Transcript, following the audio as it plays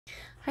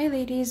Hi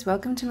ladies,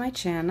 welcome to my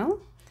channel.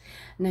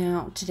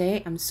 Now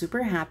today I'm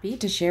super happy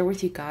to share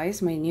with you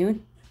guys my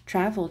new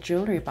travel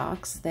jewelry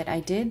box that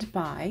I did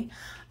buy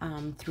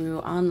through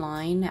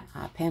online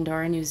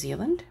Pandora New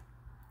Zealand.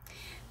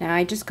 Now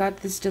I just got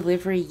this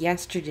delivery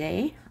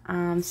yesterday.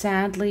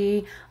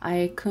 Sadly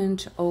I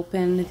couldn't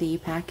open the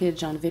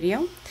package on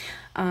video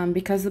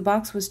because the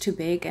box was too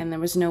big and there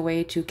was no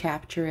way to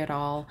capture it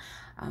all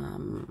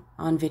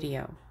on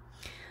video.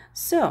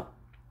 So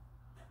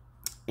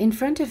in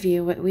front of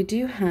you, what we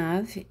do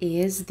have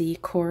is the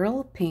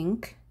coral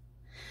pink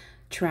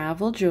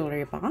travel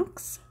jewelry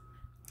box.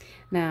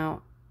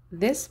 Now,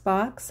 this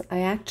box I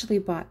actually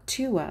bought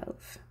two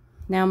of.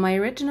 Now, my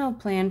original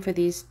plan for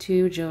these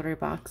two jewelry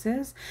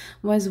boxes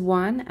was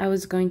one, I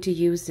was going to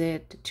use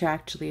it to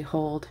actually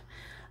hold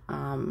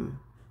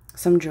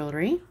some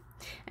jewelry.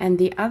 And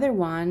the other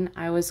one,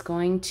 I was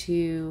going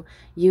to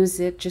use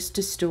it just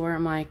to store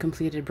my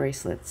completed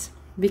bracelets.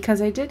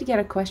 Because I did get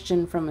a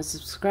question from a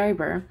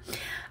subscriber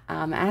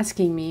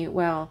asking me,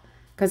 well,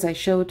 because I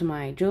showed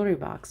my jewelry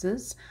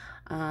boxes,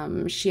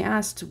 she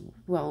asked,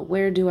 well,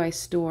 where do I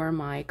store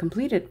my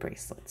completed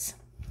bracelets?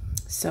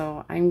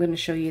 So I'm going to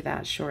show you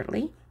that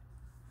shortly.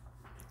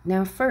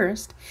 Now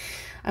first,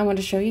 I want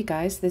to show you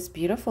guys this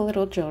beautiful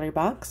little jewelry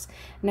box.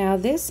 Now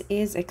this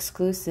is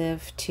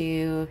exclusive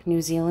to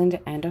New Zealand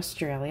and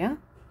Australia.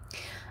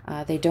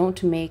 They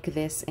don't make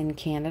this in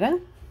Canada.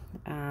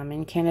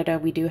 In Canada,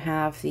 we do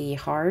have the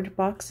hard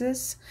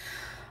boxes.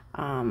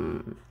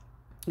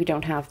 We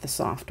don't have the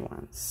soft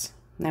ones.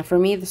 Now, for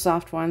me, the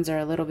soft ones are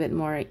a little bit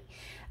more,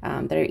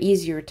 they're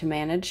easier to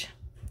manage,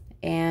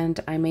 and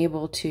I'm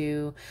able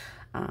to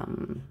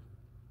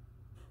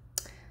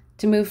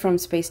move from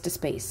space to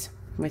space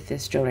with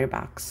this jewelry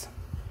box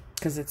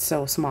because it's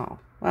so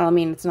small. Well, I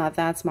mean, it's not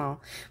that small,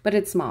 but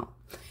it's small.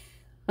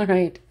 All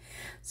right,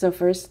 so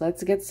first,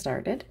 let's get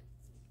started.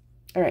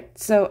 All right,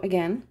 so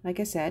again, like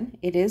I said,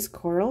 it is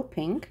coral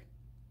pink.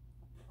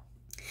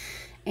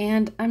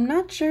 And I'm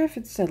not sure if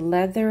it's a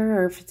leather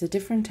or if it's a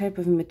different type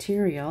of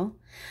material,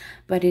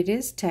 but it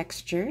is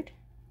textured.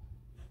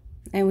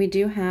 And we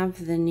do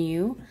have the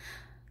new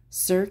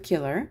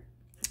circular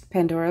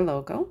Pandora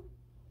logo.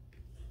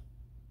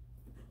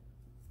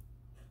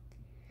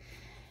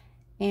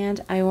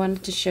 And I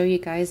wanted to show you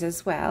guys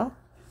as well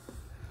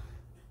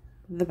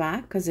the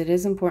back, because it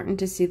is important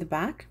to see the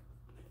back.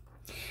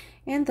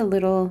 And the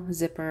little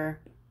zipper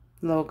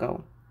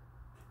logo.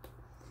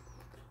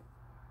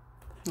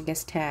 I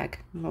guess tag,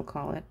 we'll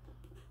call it.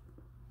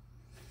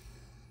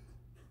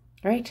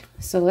 All right,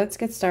 so let's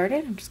get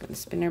started. I'm just going to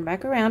spin her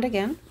back around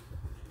again.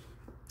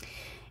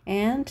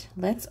 And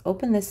let's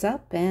open this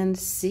up and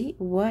see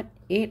what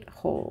it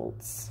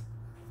holds.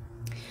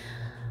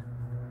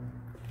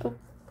 Oh,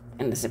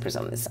 and the zipper's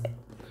on this side.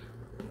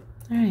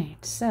 All right,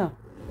 so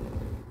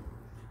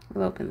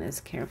we'll open this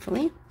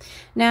carefully.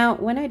 Now,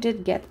 when I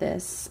did get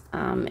this,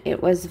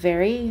 it was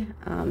very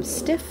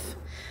stiff,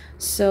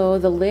 so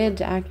the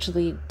lid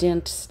actually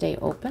didn't stay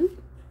open.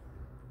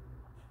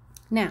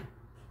 Now,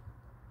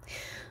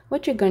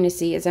 what you're going to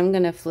see is I'm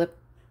going to flip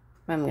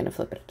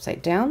it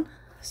upside down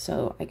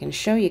so I can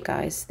show you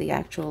guys the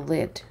actual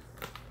lid.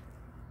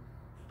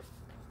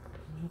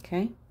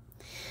 Okay.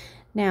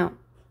 Now,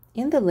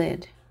 in the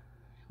lid,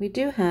 we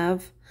do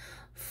have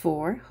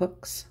 4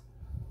 hooks.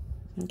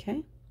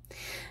 Okay.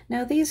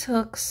 Now these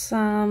hooks,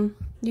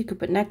 you could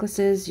put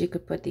necklaces, you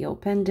could put the old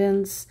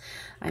pendants.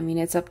 I mean,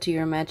 it's up to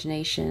your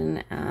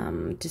imagination,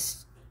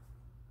 just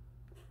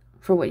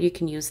for what you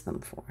can use them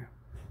for.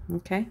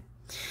 Okay.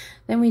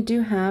 Then we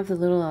do have the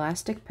little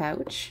elastic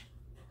pouch.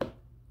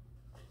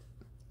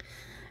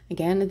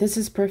 Again, this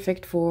is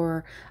perfect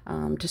for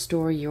to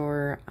store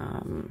your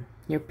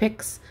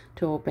picks,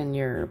 to open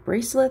your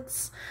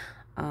bracelets.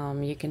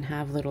 You can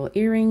have little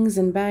earrings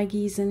and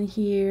baggies in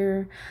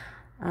here.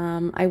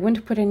 I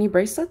wouldn't put any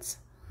bracelets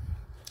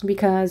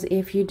because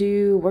if you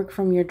do work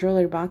from your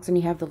jewelry box and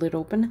you have the lid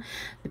open,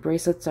 the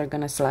bracelets are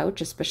going to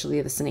slouch,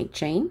 especially the snake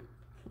chain.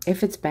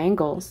 If it's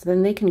bangles,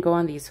 then they can go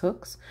on these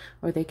hooks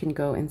or they can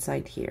go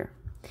inside here.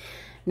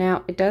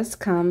 Now, it does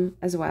come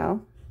as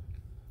well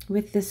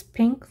with this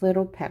pink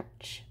little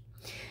pouch.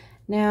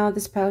 Now,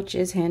 this pouch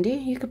is handy.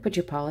 You could put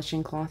your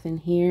polishing cloth in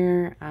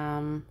here,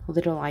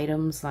 little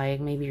items like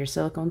maybe your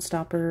silicone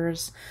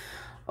stoppers,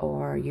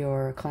 or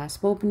your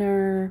clasp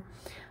opener,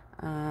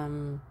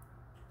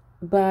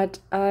 but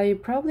I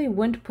probably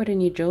wouldn't put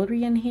any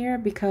jewelry in here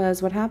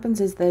because what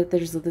happens is that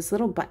there's this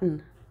little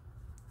button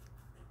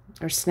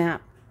or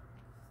snap.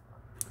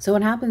 So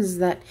what happens is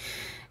that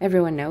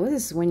everyone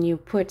knows when you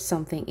put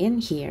something in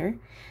here,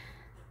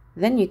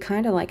 then you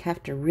kind of like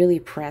have to really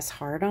press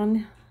hard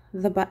on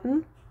the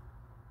button.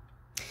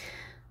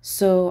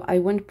 So I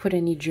wouldn't put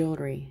any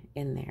jewelry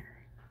in there.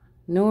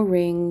 No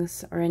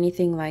rings or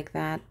anything like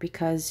that,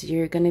 because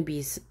you're going to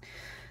be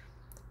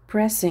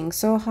pressing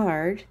so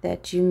hard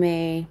that you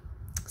may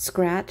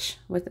scratch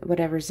with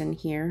whatever's in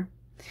here.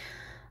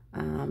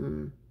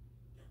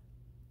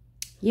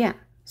 Yeah,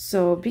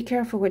 so be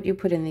careful what you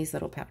put in these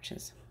little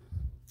pouches.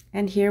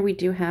 And here we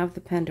do have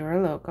the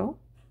Pandora logo.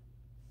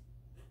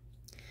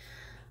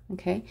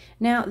 Okay,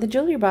 now the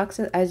jewelry box,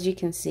 as you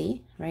can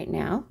see right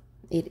now,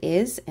 it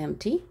is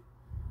empty.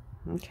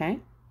 Okay,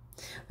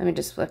 let me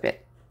just flip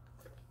it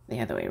the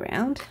other way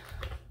around.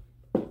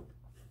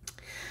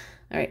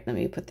 All right, let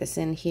me put this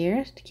in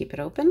here to keep it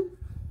open.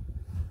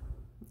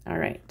 All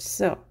right,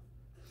 so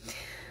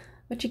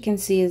what you can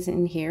see is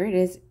in here,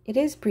 it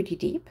is pretty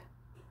deep.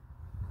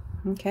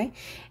 Okay,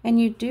 and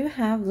you do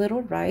have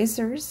little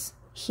risers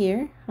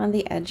here on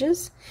the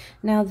edges.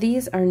 Now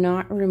these are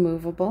not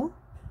removable.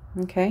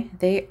 Okay,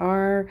 they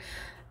are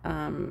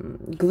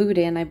glued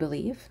in, I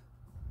believe.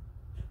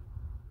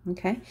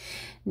 Okay,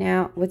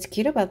 now what's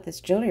cute about this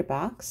jewelry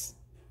box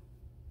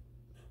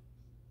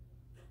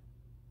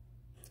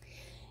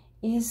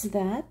is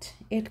that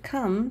it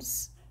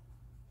comes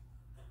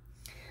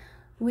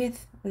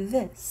with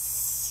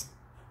this.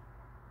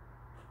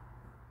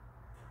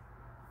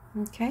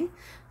 Okay,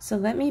 so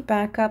let me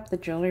back up the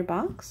jewelry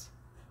box.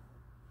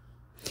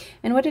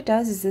 And what it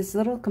does is this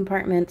little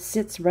compartment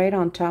sits right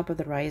on top of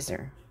the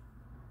riser.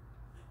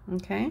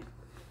 Okay,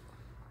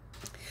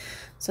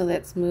 so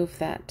let's move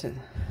that to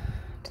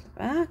the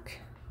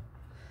back.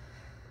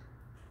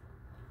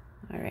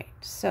 All right,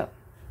 so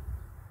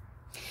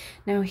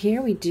now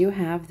here we do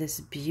have this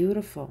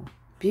beautiful,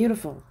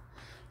 beautiful,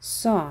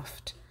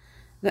 soft,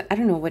 I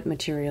don't know what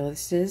material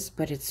this is,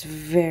 but it's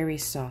very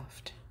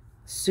soft,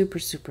 super,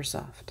 super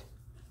soft.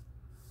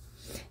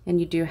 And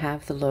you do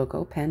have the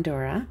logo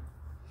Pandora.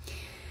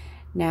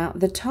 Now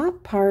the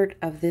top part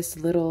of this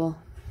little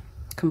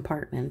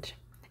compartment,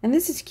 and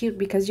this is cute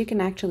because you can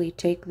actually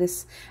take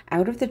this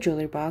out of the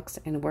jewelry box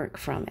and work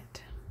from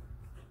it.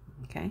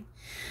 Okay,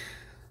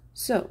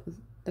 so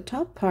the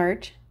top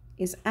part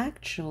is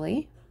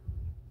actually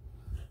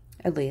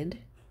a lid,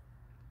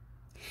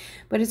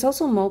 but it's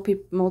also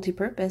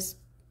multi-purpose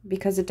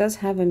because it does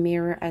have a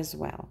mirror as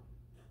well.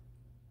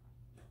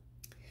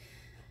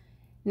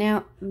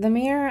 Now the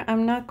mirror,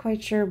 I'm not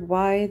quite sure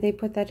why they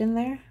put that in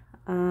there.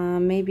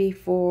 Maybe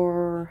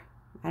for,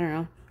 I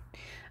don't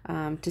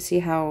know, to see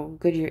how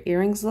good your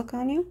earrings look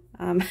on you.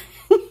 I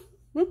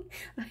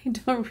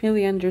don't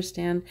really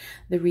understand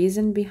the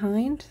reason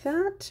behind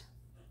that,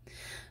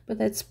 but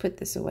let's put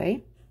this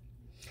away.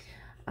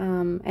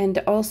 And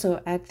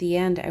also at the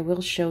end, I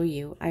will show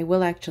you, I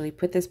will actually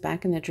put this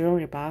back in the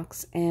jewelry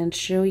box and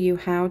show you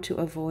how to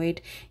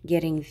avoid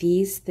getting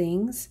these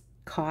things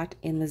caught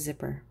in the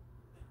zipper.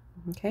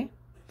 Okay.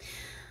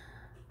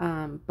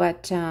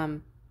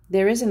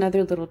 There is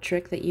another little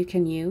trick that you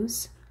can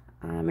use,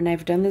 and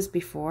I've done this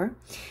before,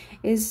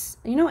 is,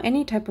 you know,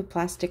 any type of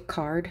plastic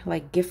card,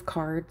 like gift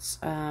cards,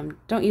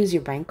 don't use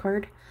your bank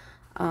card,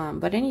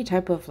 but any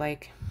type of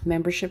like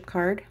membership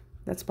card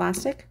that's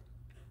plastic.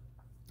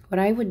 What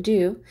I would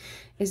do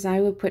is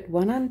I would put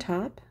one on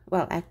top,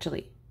 well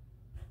actually,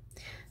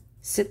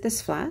 sit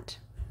this flat,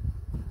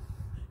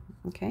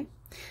 okay,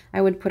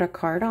 I would put a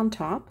card on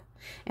top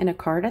and a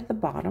card at the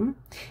bottom,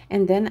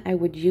 and then I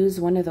would use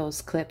one of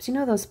those clips, you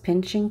know, those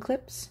pinching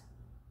clips.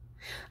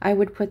 I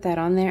would put that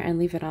on there and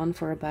leave it on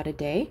for about a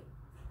day,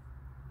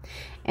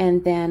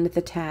 and then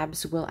the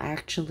tabs will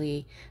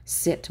actually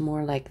sit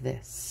more like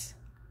this.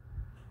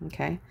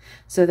 Okay,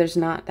 so there's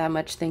not that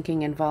much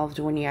thinking involved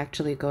when you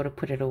actually go to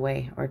put it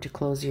away or to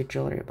close your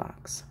jewelry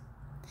box.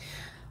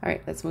 All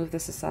right, let's move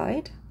this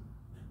aside.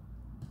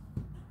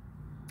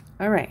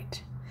 All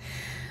right,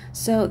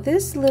 so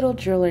this little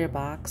jewelry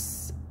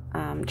box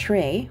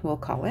tray, we'll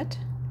call it,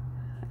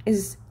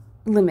 is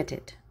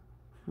limited.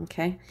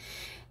 Okay,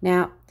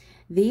 now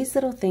these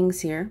little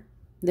things here,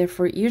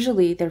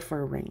 usually they're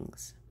for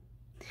rings.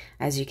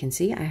 As you can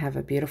see, I have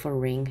a beautiful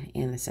ring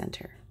in the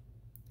center.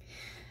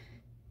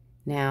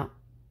 Now,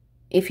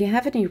 if you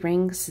have any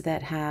rings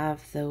that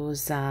have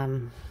those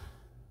that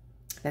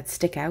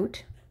stick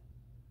out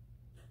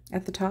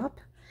at the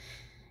top,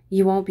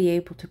 you won't be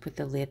able to put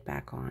the lid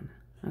back on.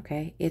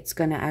 Okay, it's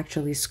going to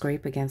actually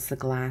scrape against the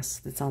glass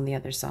that's on the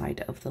other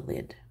side of the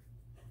lid.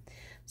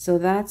 So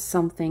that's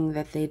something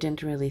that they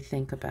didn't really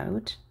think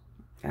about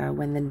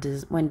when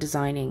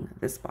designing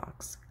this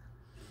box.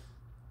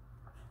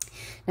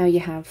 Now you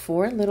have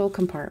 4 little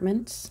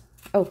compartments.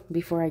 Oh,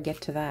 before I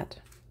get to that,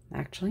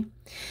 actually,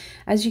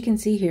 as you can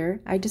see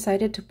here, I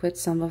decided to put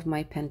some of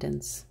my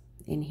pendants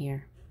in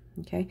here.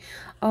 Okay,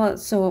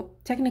 so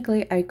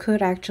technically I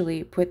could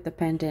actually put the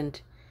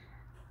pendant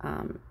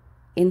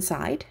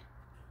inside,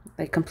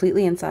 like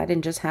completely inside,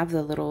 and just have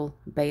the little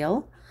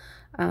bail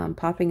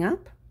popping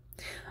up.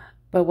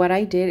 But what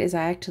I did is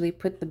I actually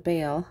put the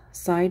bail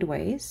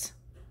sideways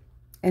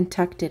and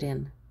tucked it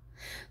in.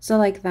 So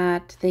like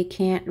that, they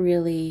can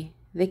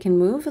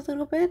move a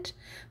little bit,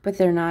 but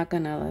they're not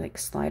gonna like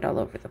slide all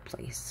over the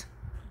place.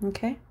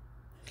 Okay,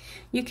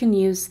 you can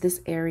use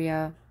this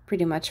area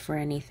pretty much for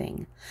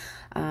anything,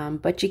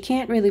 but you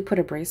can't really put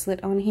a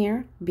bracelet on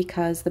here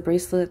because the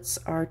bracelets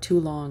are too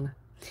long.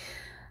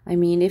 I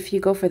mean, if you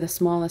go for the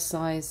smallest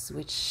size,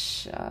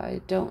 which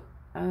I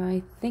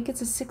think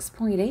it's a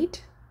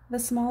 6.8, the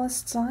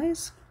smallest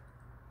size,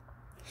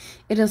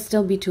 it'll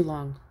still be too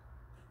long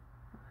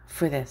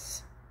for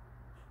this.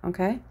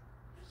 Okay.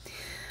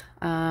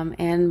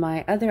 And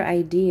my other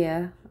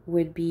idea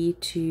would be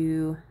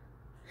to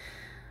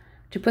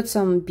put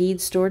some bead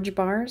storage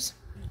bars,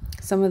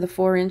 some of the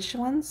 4-inch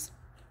ones,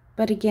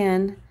 but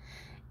again,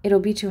 it'll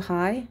be too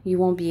high. You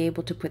won't be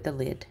able to put the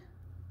lid.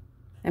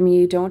 I mean,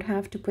 you don't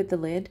have to put the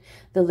lid.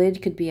 The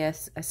lid could be a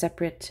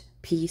separate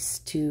piece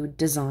to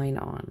design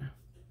on.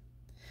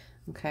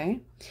 Okay,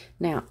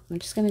 now I'm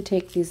just going to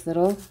take these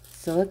little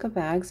silica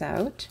bags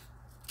out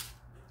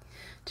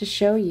to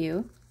show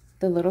you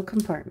the little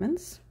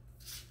compartments.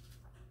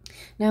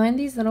 Now in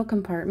these little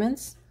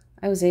compartments,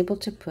 I was able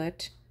to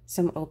put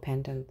some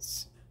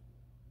pendants.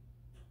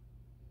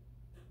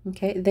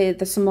 Okay, these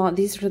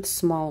are the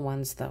small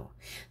ones though.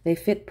 They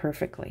fit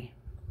perfectly.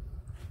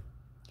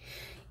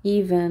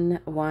 Even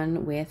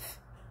one with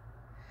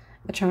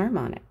a charm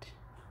on it.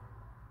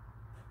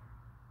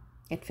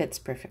 It fits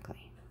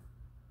perfectly.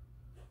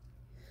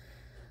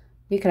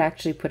 You could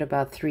actually put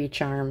about 3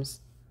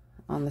 charms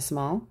on the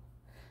small,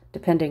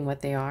 depending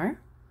what they are.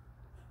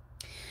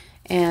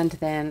 And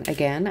then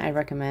again, I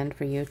recommend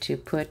for you to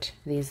put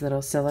these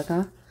little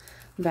silica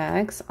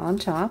bags on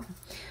top.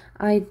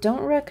 I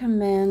don't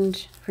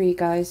recommend for you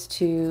guys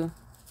to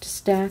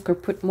stack or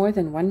put more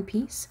than 1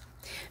 piece,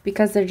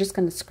 because they're just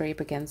going to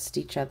scrape against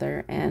each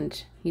other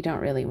and you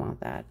don't really want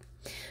that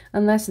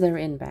unless they're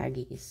in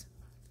baggies.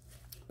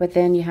 But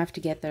then you have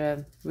to get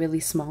the really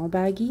small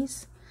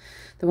baggies,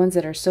 the ones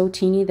that are so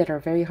teeny that are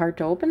very hard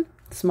to open,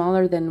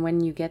 smaller than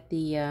when you get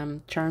the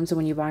charms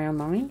when you buy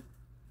online.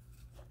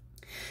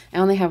 I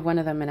only have one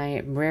of them and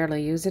I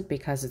rarely use it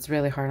because it's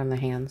really hard on the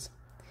hands.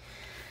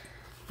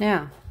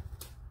 Now,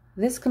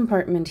 this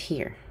compartment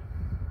here,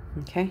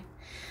 okay,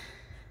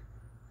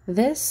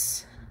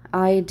 this,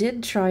 I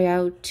did try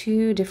out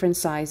 2 different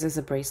sizes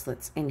of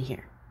bracelets in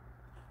here.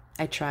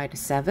 I tried a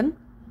 7,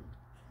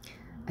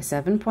 a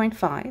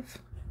 7.5,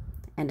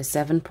 and a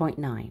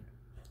 7.9.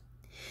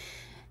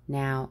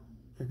 Now,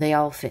 they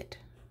all fit.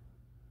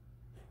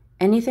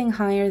 Anything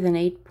higher than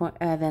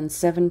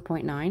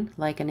 7.9,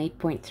 like an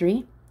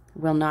 8.3,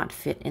 will not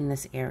fit in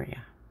this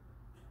area.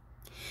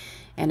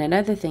 And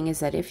another thing is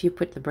that if you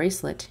put the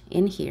bracelet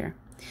in here,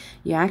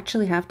 you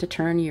actually have to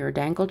turn your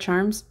dangle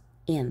charms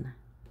in.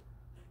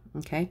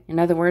 Okay, in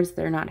other words,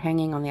 they're not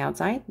hanging on the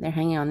outside, they're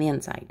hanging on the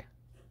inside.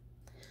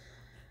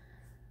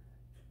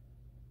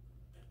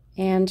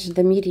 And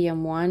the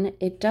medium one,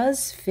 it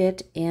does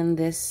fit in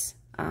this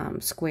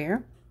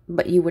square,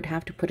 but you would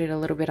have to put it a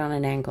little bit on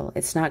an angle.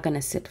 It's not going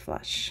to sit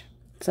flush.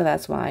 So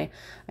that's why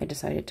I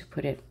decided to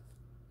put it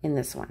in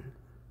this one.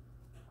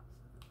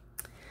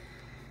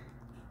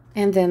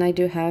 And then I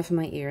do have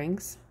my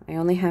earrings. I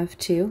only have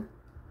 2.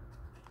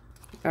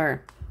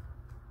 Or,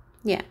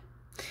 yeah.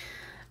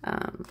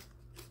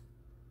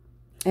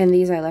 And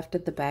these I left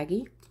at the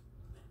baggie,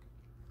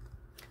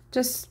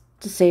 just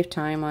to save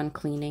time on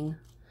cleaning.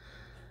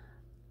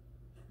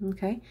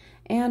 Okay,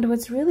 and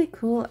what's really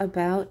cool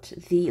about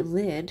the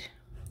lid,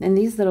 and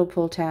these little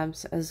pull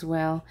tabs as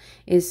well,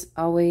 is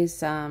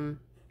always, I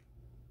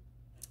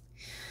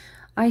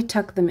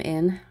tuck them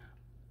in.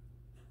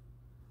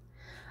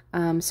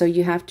 So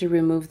you have to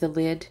remove the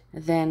lid,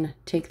 then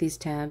take these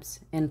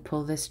tabs and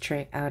pull this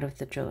tray out of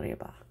the jewelry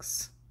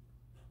box.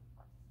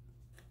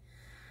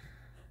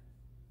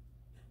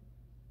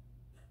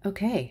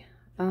 Okay,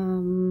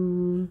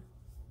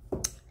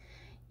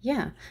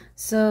 yeah,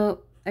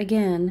 so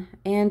again,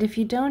 and if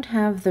you don't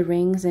have the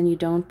rings and you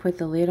don't put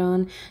the lid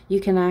on, you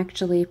can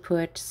actually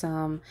put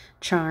some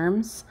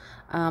charms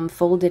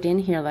folded in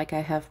here like I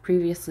have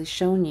previously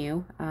shown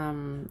you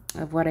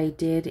of what I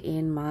did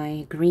in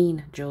my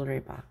green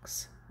jewelry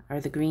box, or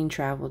the green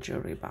travel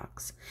jewelry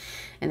box,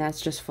 and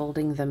that's just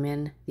folding them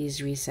in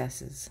these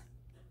recesses.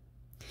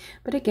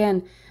 But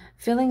again,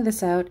 filling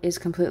this out is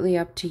completely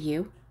up to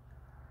you.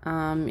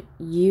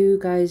 You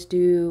guys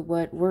do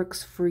what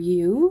works for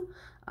you.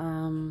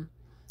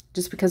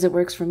 Just because it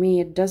works for me,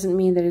 it doesn't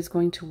mean that it's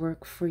going to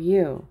work for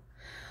you.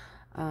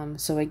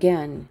 So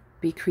again,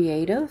 be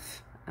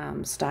creative,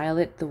 style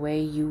it the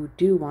way you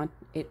do want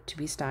it to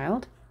be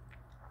styled.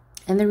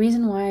 And the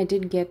reason why I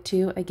did get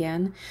 2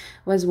 again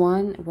was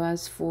one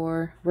was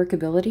for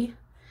workability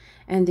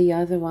and the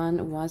other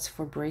one was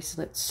for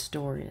bracelet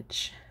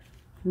storage.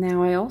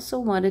 Now I also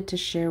wanted to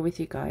share with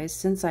you guys,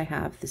 since I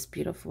have this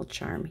beautiful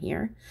charm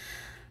here.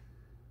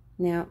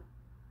 Now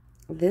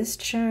this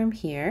charm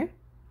here,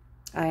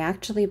 I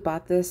actually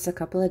bought this a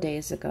couple of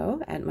days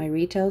ago at my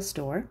retail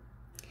store.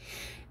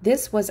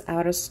 This was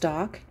out of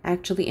stock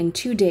actually in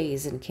 2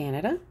 days in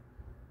Canada.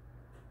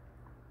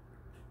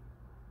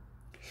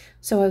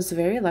 So I was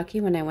very lucky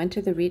when I went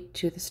to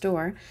the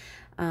store.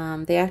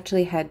 They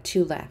actually had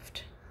 2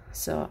 left.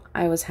 So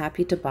I was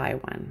happy to buy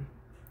one.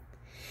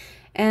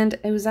 And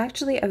it was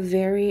actually a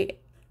very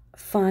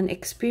fun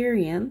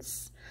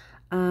experience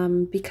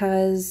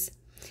because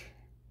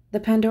the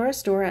Pandora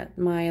store at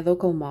my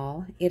local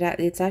mall,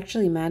 it's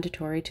actually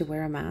mandatory to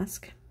wear a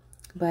mask,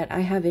 but I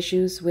have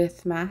issues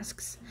with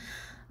masks.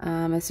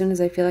 As soon as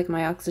I feel like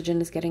my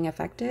oxygen is getting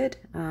affected,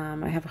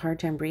 I have a hard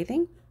time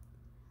breathing.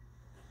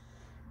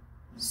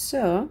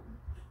 So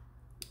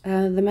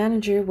the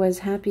manager was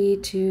happy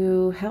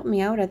to help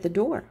me out at the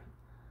door.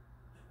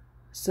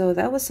 So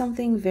that was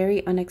something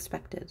very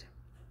unexpected.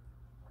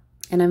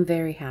 And I'm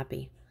very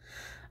happy.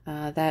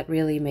 That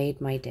really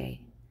made my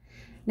day.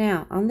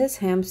 Now, on this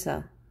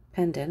Hamsa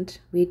pendant,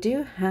 we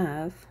do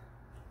have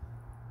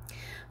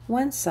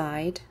one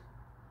side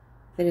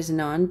that is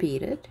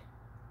non-beaded.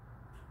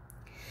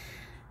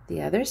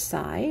 The other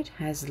side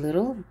has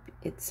little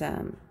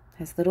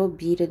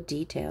beaded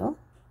detail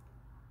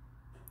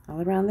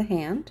all around the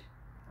hand.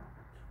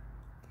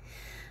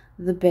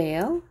 The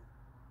bail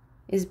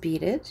is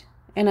beaded,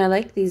 and I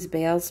like these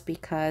bails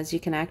because you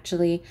can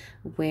actually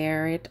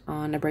wear it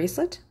on a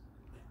bracelet.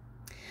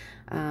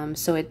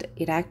 So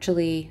it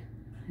actually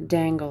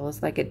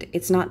dangles, like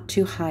it's not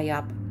too high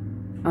up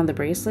on the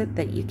bracelet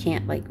that you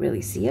can't like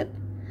really see it.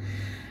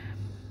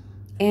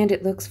 And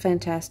it looks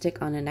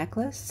fantastic on a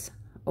necklace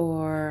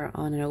or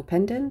on an O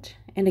pendant,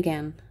 and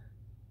again,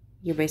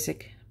 your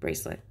basic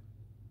bracelet.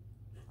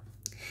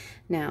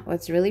 Now,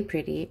 what's really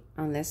pretty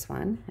on this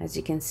one, as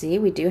you can see,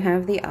 we do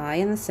have the eye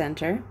in the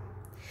center.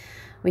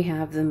 We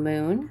have the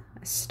moon,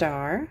 a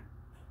star,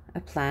 a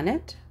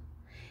planet,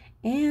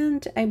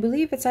 and I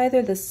believe it's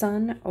either the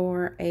sun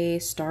or a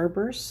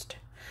starburst,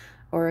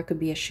 or it could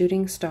be a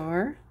shooting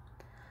star.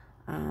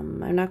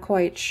 I'm not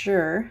quite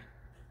sure.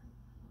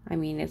 I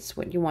mean, it's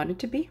what you want it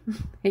to be.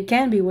 It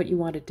can be what you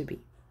want it to be.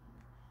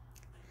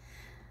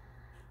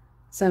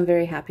 So I'm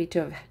very happy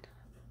to have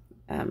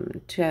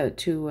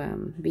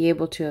be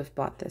able to have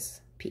bought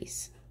this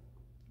piece.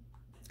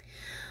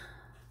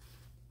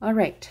 All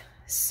right,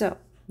 so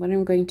what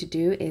I'm going to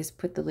do is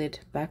put the lid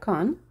back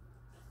on.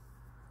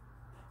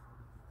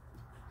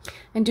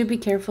 And do be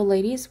careful,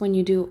 ladies, when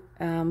you do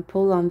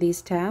pull on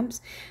these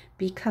tabs,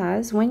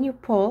 because when you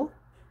pull,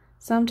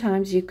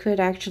 sometimes you could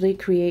actually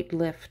create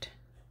lift,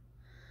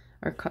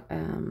 or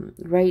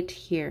right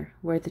here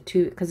where the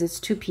two, because it's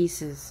two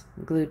pieces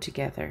glued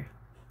together.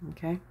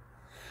 Okay,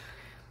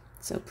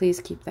 so please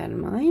keep that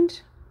in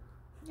mind.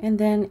 And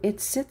then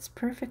it sits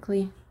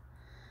perfectly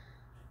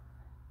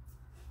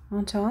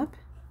on top,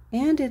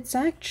 and it's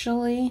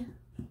actually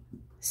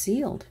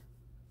sealed.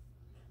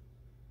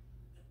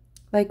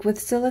 Like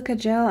with silica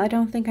gel, I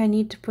don't think I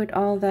need to put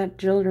all that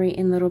jewelry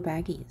in little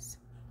baggies.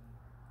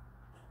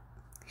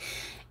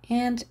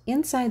 And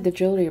inside the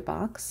jewelry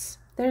box,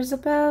 there's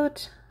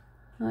about,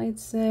 I'd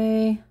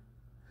say,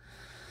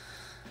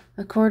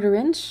 a 1/4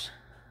 inch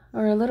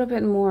or a little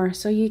bit more.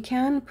 So you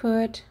can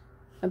put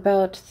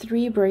about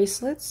 3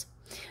 bracelets,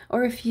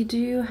 or if you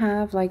do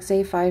have, like,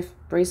 say 5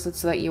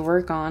 bracelets that you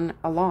work on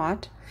a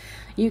lot,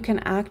 you can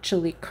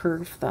actually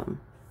curve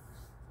them,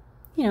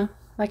 you know,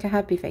 like a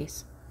happy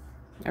face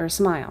or a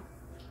smile.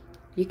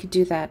 You could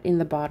do that in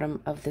the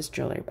bottom of this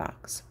jewelry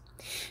box,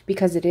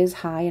 because it is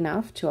high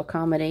enough to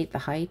accommodate the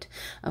height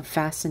of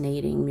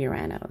fascinating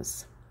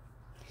Muranos.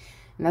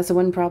 And that's the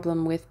one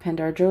problem with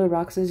Pandora jewelry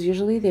boxes.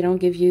 Usually they don't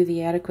give you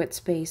the adequate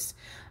space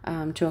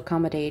to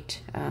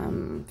accommodate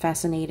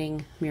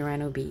fascinating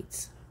Murano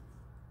beads.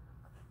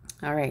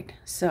 All right,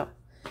 so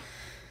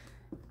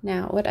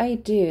now what I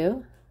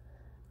do,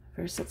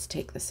 first let's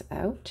take this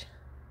out.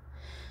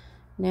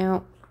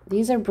 Now,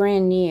 these are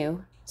brand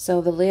new,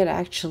 so the lid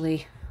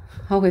actually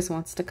always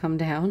wants to come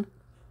down.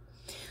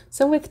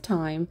 So with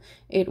time,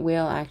 it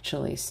will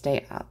actually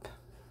stay up.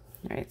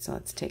 All right, so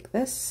let's take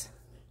this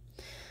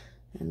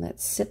and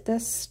let's sit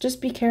this.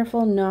 Just be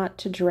careful not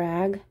to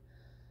drag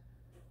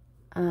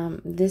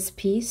this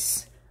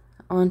piece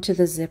onto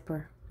the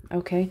zipper,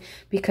 okay?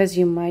 Because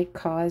you might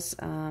cause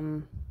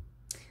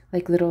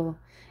like little,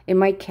 it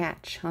might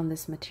catch on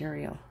this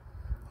material,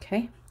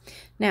 okay?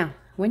 Now,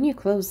 when you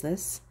close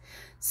this,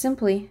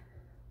 simply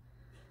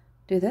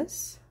do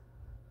this,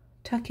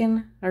 tuck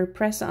in or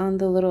press on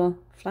the little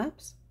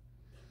flaps,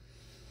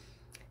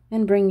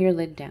 and bring your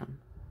lid down.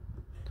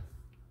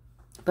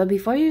 But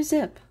before you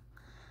zip,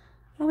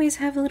 always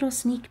have a little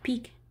sneak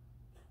peek.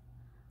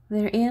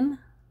 They're in.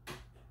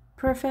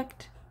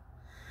 Perfect.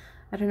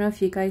 I don't know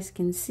if you guys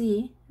can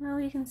see. Oh,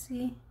 you can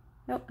see.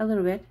 Oh, a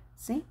little bit.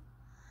 See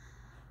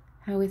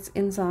how it's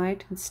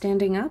inside and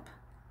standing up?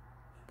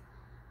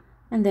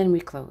 And then we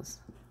close.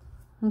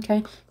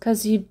 Okay,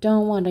 because you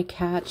don't want to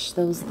catch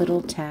those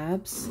little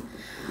tabs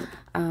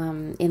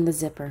in the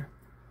zipper,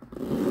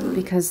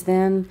 because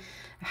then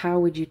how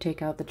would you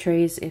take out the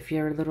trays if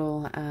your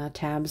little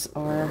tabs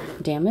are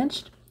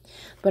damaged?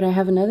 But I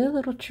have another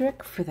little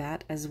trick for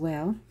that as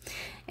well,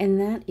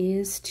 and that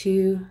is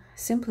to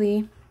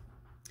simply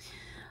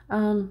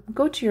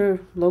go to your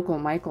local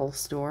Michael's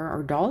store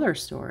or dollar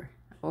store,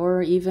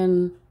 or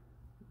even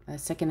a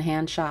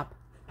secondhand shop,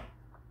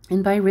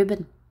 and buy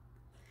ribbon.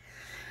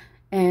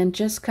 And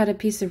just cut a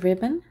piece of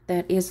ribbon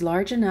that is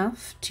large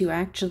enough to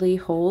actually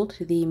hold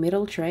the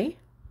middle tray.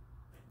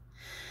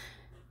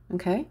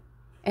 Okay,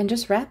 and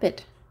just wrap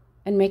it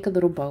and make a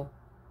little bow.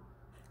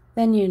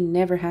 Then you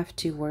never have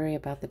to worry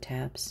about the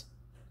tabs.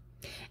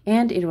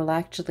 And it will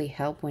actually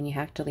help when you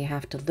actually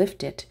have to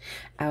lift it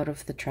out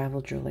of the travel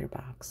jewelry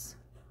box.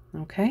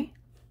 Okay,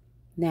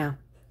 now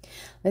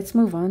let's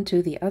move on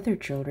to the other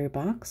jewelry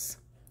box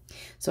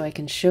so I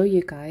can show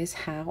you guys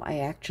how I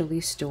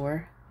actually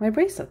store my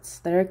bracelets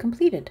that are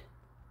completed.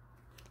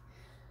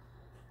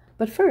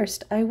 But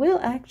first, I will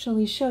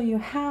actually show you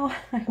how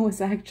I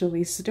was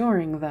actually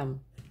storing them,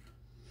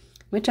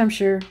 which I'm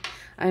sure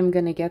I'm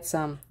gonna get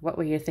some "what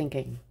were you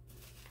thinking?"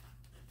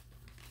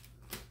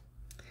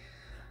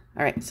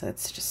 All right, so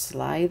let's just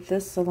slide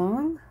this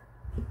along.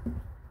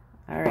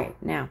 All right,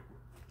 now,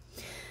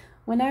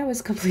 when I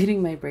was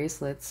completing my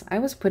bracelets, I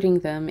was putting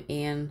them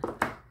in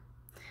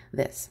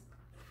this.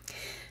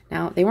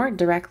 Now, they weren't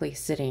directly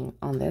sitting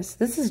on this.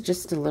 This is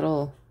just a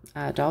little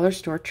dollar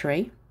store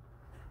tray,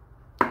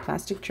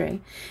 plastic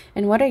tray.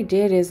 And what I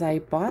did is I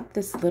bought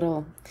this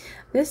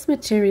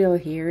material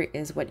here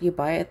is what you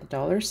buy at the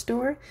dollar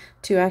store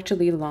to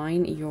actually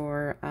line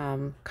your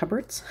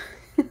cupboards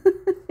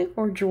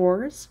or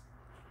drawers.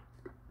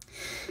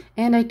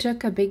 And I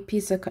took a big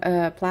piece of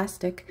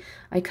plastic,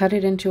 I cut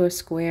it into a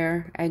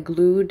square, I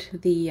glued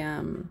the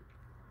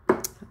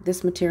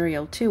this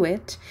material to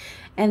it,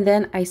 and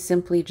then I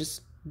simply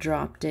just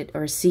dropped it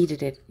or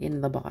seated it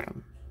in the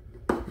bottom.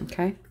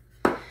 Okay.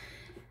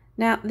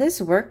 Now this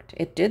worked.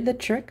 It did the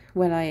trick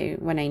when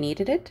I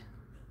needed it,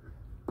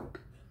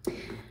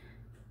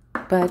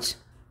 but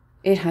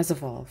it has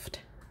evolved.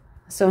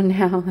 So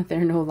now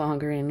they're no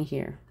longer in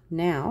here.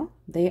 Now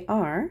they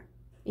are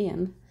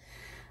in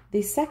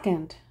the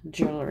second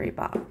jewelry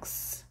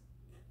box.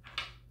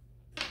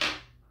 All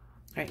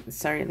right,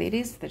 sorry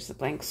ladies, there's a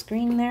blank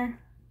screen there.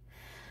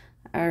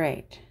 All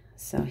right,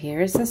 so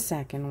here's the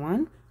second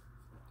one.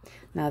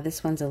 Now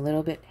this one's a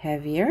little bit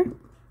heavier.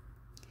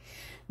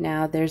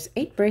 Now there's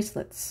 8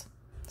 bracelets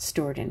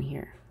stored in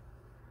here.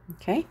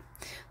 Okay,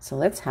 so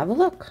let's have a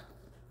look.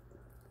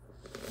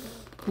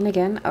 And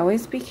again,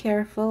 always be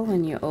careful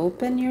when you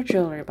open your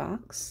jewelry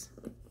box.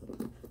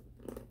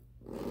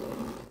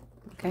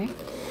 Okay.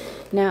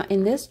 Now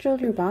in this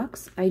jewelry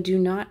box, I do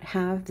not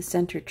have the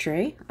center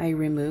tray. I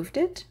removed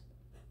it.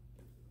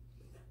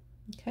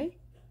 Okay.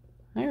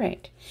 All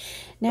right.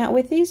 Now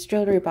with these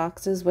jewelry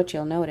boxes, what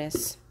you'll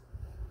notice,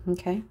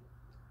 okay,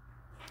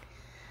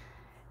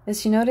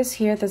 as you notice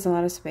here, there's a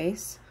lot of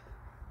space.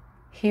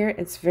 Here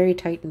it's very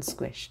tight and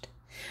squished.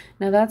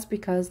 Now that's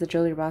because the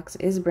jewelry box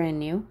is brand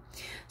new.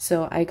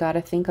 So I got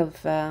to think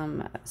of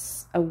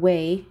a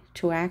way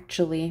to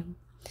actually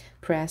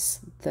press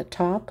the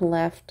top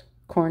left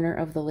corner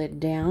of the lid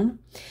down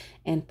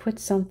and put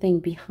something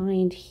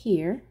behind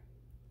here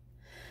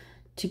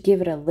to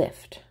give it a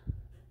lift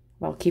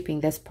while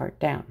keeping this part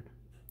down.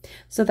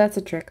 So that's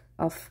a trick.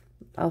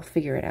 I'll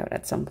figure it out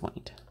at some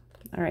point.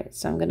 All right,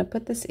 so I'm going to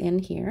put this in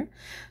here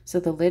so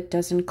the lid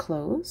doesn't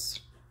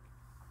close.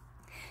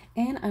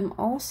 And I'm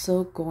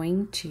also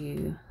going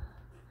to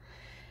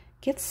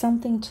get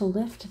something to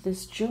lift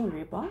this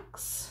jewelry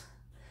box.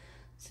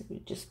 So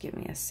just give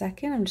me a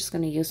second. I'm just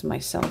going to use my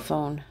cell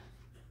phone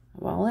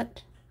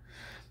wallet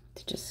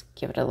to just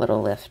give it a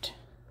little lift.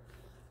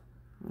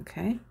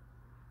 Okay.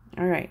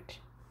 All right.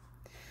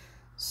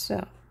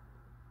 So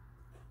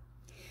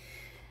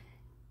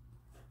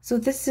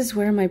this is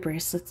where my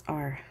bracelets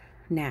are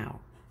now.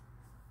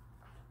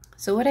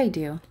 So what I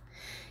do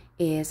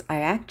is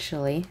I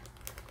actually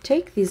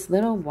take these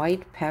little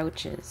white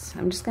pouches.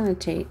 I'm just going to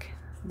take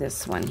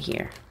this one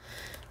here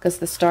because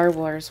the Star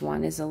Wars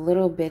one is a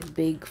little bit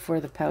big for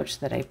the pouch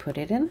that I put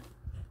it in.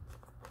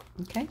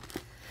 Okay.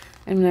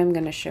 And I'm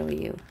going to show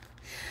you.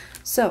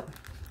 So,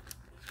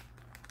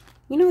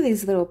 you know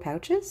these little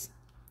pouches?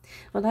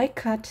 Well, I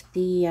cut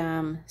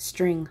the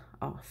string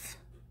off.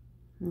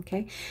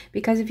 Okay,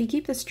 because if you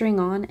keep the string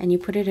on and you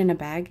put it in a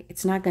bag,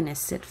 it's not going to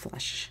sit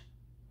flush.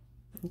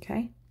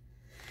 Okay,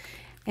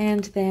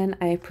 and then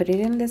I put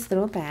it in this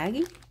little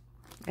bag.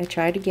 I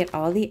try to get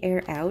all the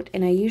air out,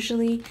 and I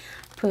usually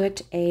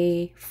put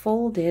a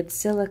folded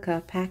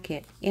silica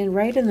packet in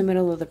right in the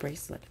middle of the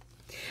bracelet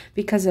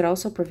because it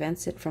also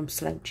prevents it from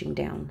slouching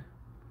down.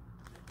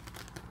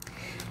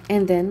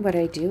 And then what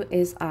I do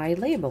is I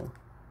label.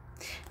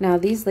 Now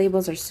these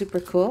labels are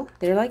super cool.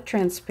 They're like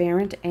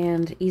transparent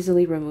and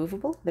easily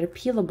removable. They're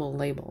peelable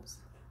labels.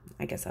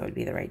 I guess that would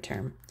be the right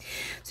term.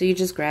 So you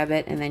just grab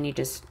it and then you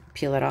just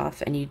peel it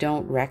off and you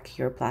don't wreck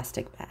your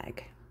plastic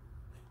bag.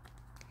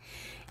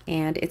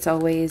 And it's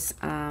always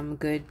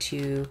good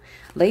to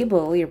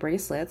label your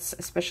bracelets,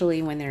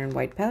 especially when they're in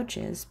white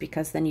pouches,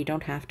 because then you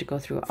don't have to go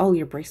through all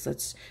your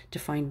bracelets to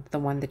find the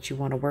one that you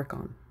want to work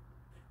on.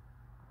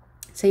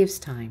 It saves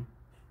time.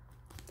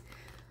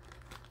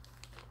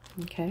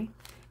 Okay,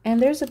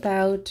 and there's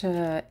about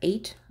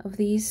 8 of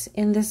these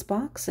in this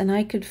box, and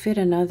I could fit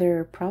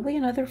probably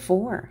another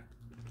 4,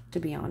 to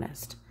be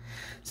honest.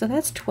 So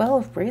that's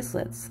 12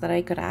 bracelets that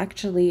I could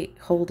actually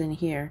hold in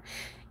here,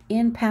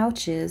 in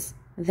pouches,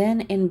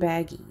 then in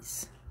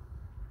baggies.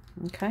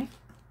 Okay.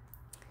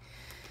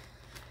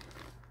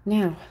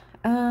 Now,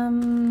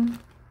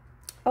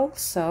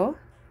 also,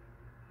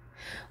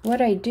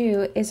 what I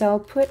do is I'll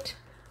put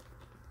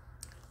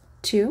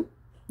 2,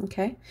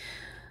 okay,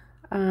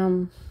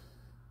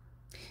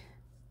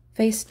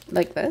 faced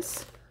like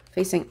this,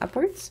 facing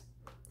upwards,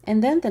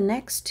 and then the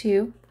next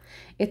 2,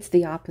 it's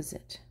the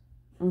opposite.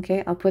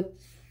 Okay, I'll put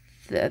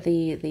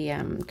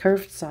the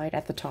curved side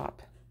at the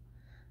top.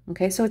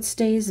 Okay, so it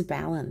stays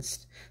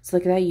balanced. So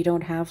like that, you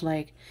don't have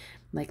like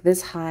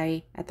this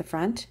high at the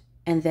front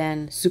and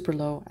then super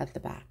low at the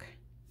back.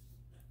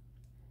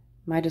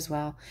 Might as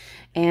well.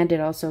 And it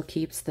also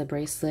keeps the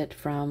bracelet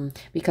from,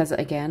 because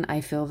again,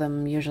 I fill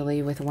them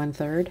usually with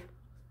 1/3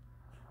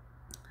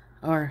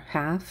 or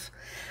half.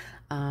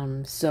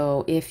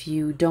 So if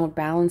you don't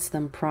balance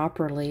them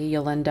properly,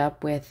 you'll end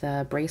up with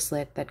a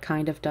bracelet that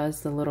kind of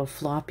does the little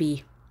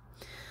floppy,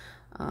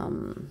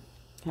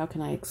 how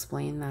can I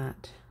explain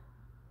that?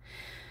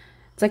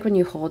 It's like when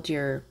you hold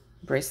your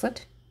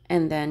bracelet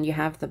and then you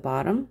have the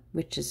bottom,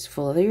 which is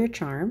full of your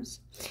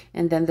charms,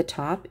 and then the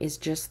top is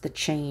just the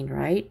chain,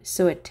 right?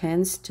 So it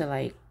tends to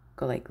like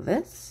go like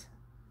this,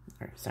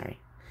 or sorry,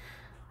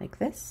 like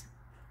this.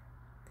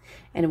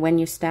 And when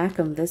you stack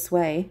them this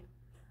way,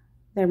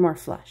 they're more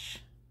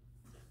flush.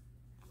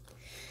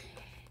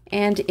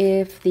 And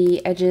if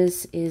the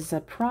edges is a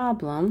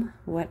problem,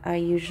 what I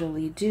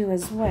usually do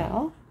as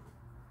well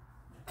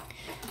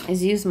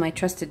is use my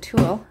trusted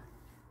tool,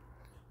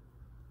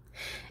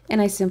 and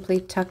I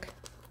simply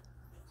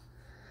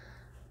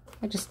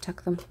I just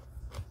tuck them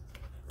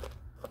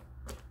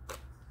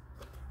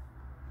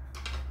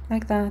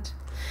like that,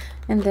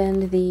 and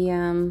then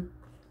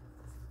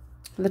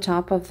the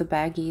top of the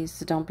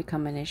baggies don't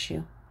become an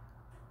issue.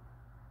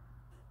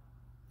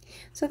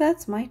 So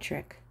that's my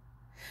trick.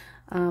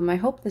 I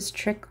hope this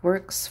trick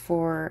works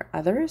for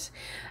others.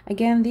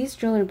 Again, these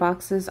jewelry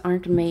boxes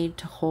aren't made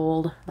to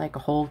hold like a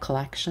whole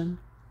collection,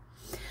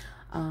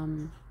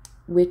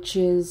 which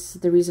is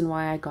the reason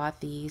why I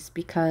got these,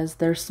 because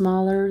they're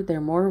smaller, they're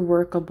more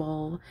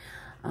workable.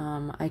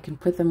 I can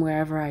put them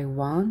wherever I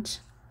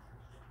want.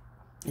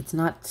 It's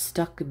not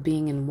stuck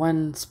being in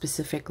one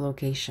specific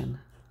location,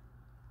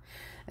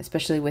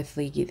 especially with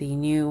the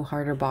new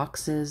harder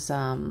boxes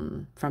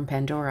from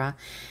Pandora.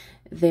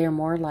 They're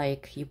more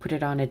like you put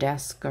it on a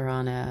desk or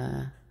on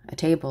a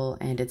table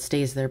and it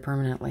stays there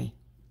permanently.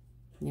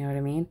 You know what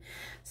I mean?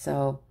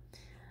 So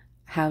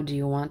how do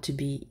you want to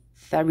be?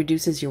 That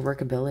reduces your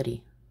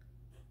workability,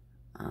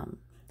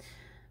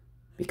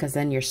 because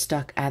then you're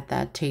stuck at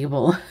that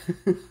table.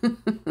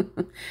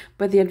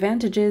 But the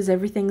advantage is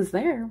everything's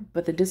there,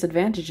 but the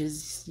disadvantage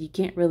is you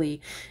can't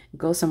really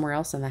go somewhere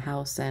else in the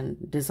house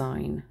and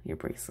design your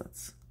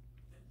bracelets.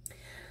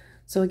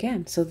 So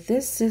again, so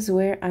this is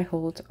where I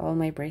hold all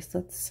my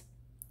bracelets.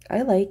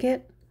 I like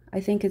it. I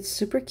think it's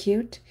super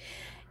cute.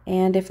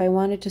 And if I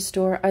wanted to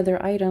store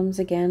other items,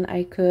 again,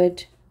 I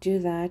could do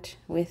that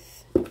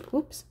with,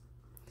 oops,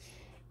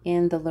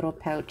 in the little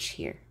pouch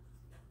here.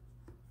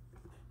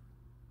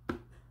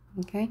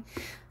 Okay,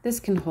 this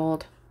can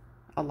hold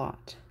a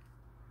lot.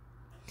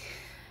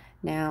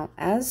 Now,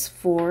 as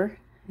for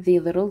the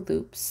little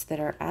loops that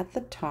are at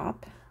the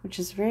top, which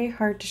is very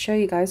hard to show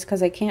you guys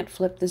because I can't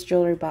flip this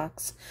jewelry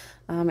box.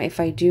 If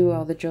I do,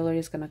 all the jewelry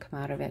is going to come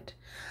out of it.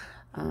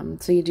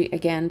 So you do,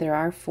 again, there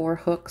are 4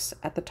 hooks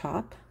at the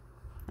top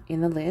in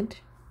the lid,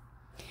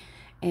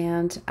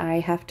 and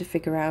I have to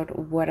figure out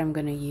what I'm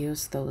going to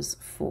use those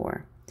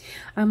for.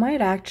 I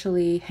might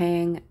actually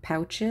hang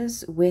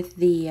pouches with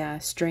the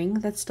string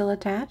that's still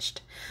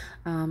attached.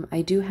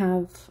 I do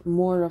have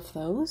more of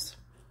those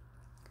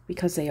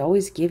because they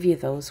always give you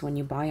those when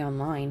you buy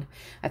online.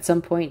 At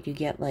some point you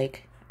get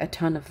like a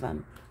ton of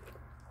them.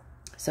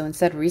 So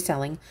instead of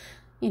reselling,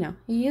 you know,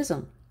 you use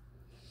them.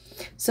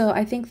 So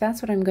I think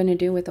that's what I'm going to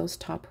do with those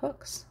top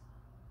hooks.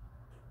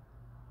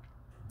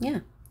 Yeah,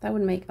 that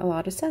would make a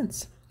lot of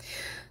sense.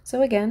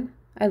 So again,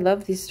 I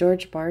love these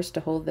storage bars to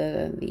hold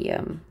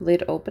the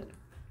lid open.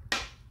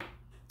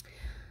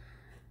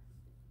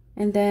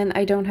 And then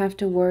I don't have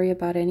to worry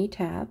about any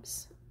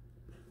tabs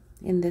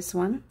in this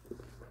one.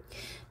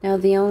 Now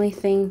the only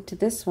thing to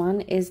this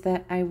one is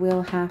that I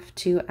will have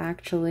to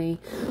actually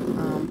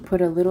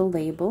put a little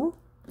label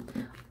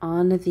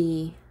on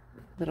the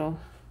little,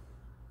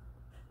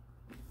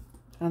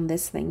 on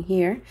this thing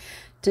here,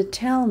 to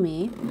tell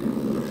me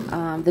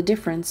the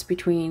difference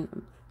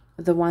between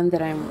the one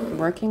that I'm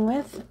working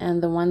with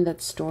and the one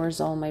that stores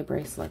all my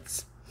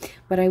bracelets.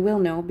 But I will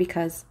know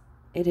because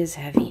it is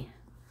heavy.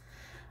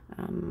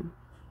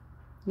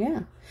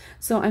 Yeah,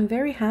 so I'm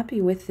very happy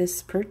with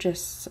this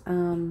purchase.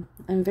 I'm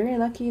very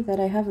lucky that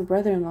I have a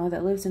brother-in-law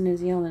that lives in New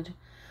Zealand.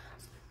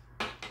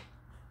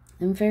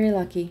 I'm very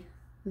lucky.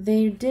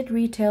 They did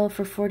retail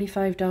for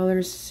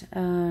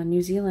 $45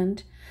 New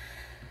Zealand,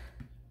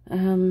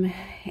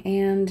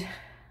 and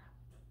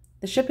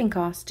the shipping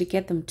cost to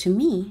get them to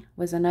me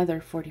was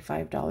another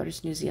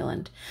 $45 New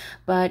Zealand,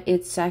 but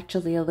it's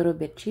actually a little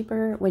bit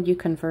cheaper when you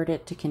convert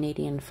it to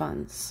Canadian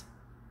funds.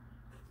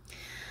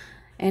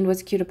 And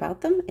what's cute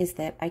about them is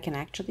that I can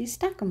actually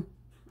stack them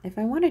if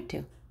I wanted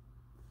to.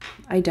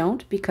 I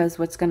don't, because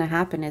what's going to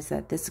happen is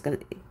that this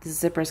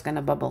zipper is going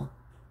to bubble.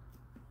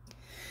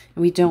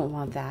 We don't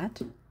want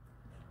that.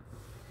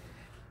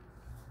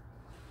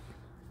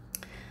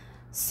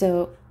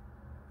 So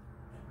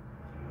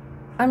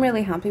I'm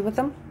really happy with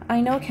them. I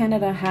know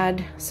Canada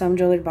had some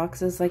jewelry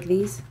boxes like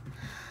these,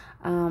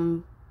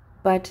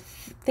 but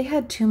they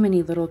had too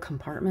many little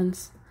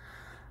compartments,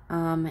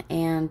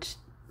 and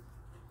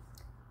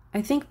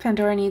I think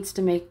Pandora needs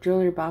to make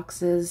jewelry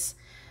boxes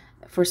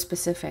for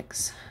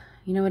specifics.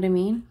 You know what I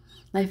mean?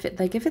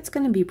 Like if it's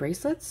going to be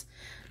bracelets,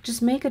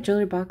 just make a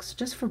jewelry box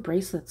just for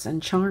bracelets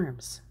and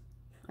charms,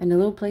 and a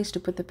little place to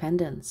put the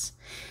pendants,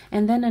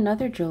 and then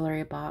another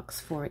jewelry box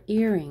for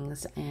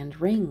earrings and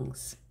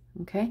rings.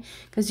 Okay,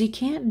 because you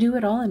can't do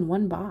it all in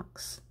one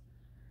box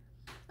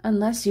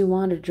unless you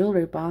want a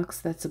jewelry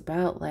box that's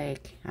about,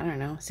 like, I don't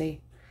know, say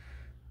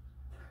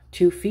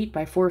 2 feet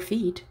by 4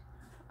 feet,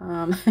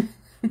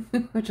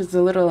 which is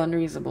a little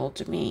unreasonable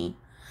to me.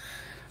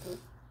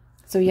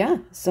 So yeah,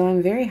 so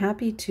I'm very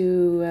happy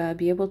to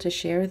be able to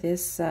share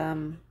this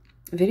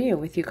video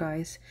with you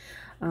guys.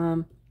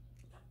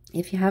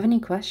 If you have any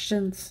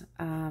questions,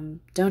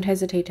 don't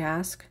hesitate to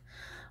ask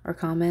or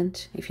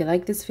comment. If you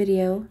like this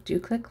video, do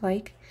click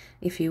like.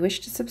 If you wish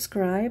to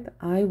subscribe,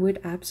 I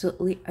would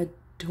absolutely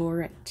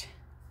adore it.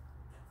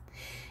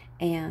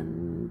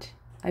 And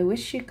I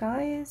wish you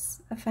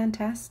guys a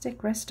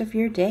fantastic rest of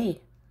your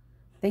day.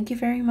 Thank you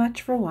very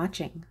much for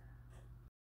watching.